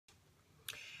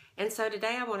And so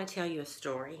today I want to tell you a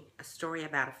story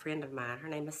about a friend of mine. Her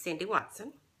name is Cindy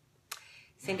Watson.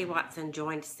 Cindy Watson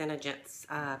joined Senegence.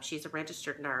 She's a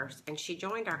registered nurse, and she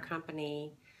joined our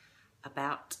company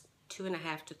about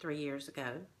 2.5 to 3 years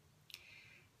ago.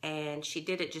 And she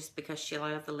did it just because she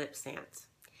loved the Lipsense.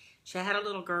 She had a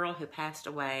little girl who passed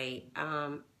away,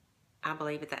 I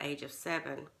believe at the age of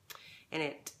 7, and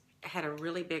it had a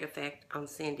really big effect on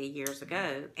Cindy years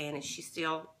ago, and she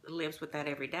still lives with that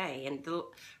every day. And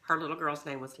her little girl's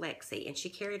name was Lexie, and she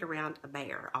carried around a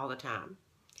bear all the time.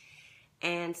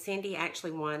 And Cindy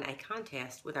actually won a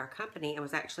contest with our company and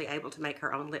was actually able to make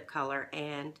her own lip color,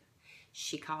 and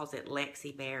she calls it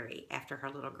Lexie Berry after her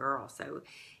little girl. So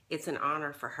it's an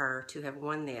honor for her to have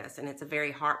won this, and it's a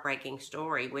very heartbreaking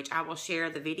story, which I will share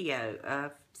the video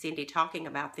of Cindy talking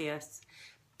about this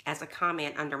as a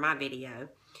comment under my video.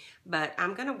 But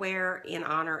I'm going to wear, in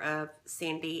honor of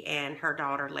Cindy and her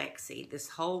daughter Lexie, this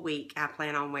whole week I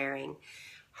plan on wearing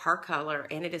her color,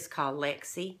 and it is called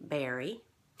Lexie Berry.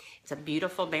 It's a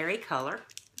beautiful berry color,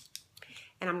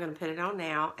 and I'm going to put it on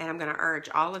now, and I'm going to urge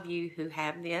all of you who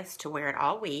have this to wear it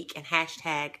all week and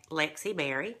hashtag Lexie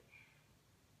Berry.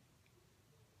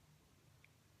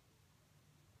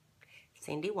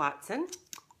 Cindy Watson,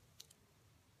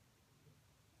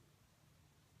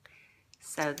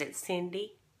 so that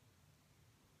Cindy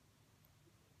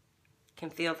can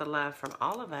feel the love from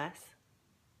all of us.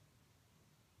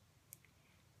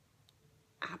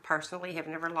 I personally have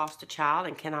never lost a child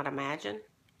and cannot imagine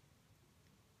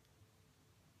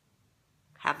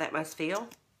how that must feel.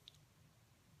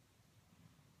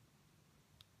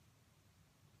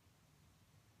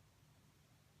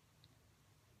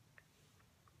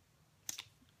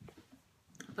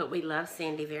 But we love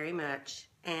Cindy very much,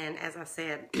 and as I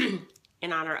said,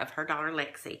 in honor of her daughter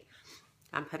Lexie,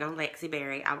 I'm putting on Lexie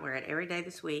Berry. I wear it every day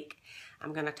this week.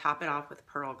 I'm going to top it off with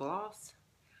pearl gloss.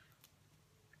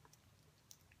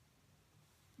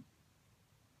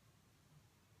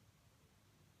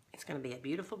 It's going to be a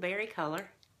beautiful berry color.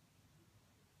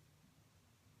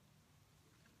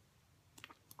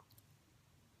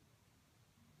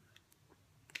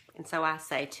 And so I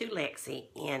say to Lexie,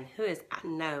 and who is, I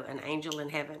know, an angel in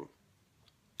heaven,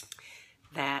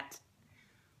 that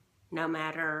no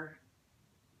matter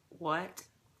what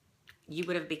you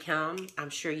would have become, I'm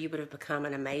sure you would have become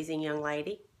an amazing young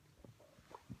lady.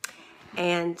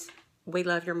 And we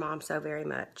love your mom so very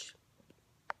much.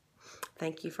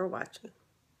 Thank you for watching.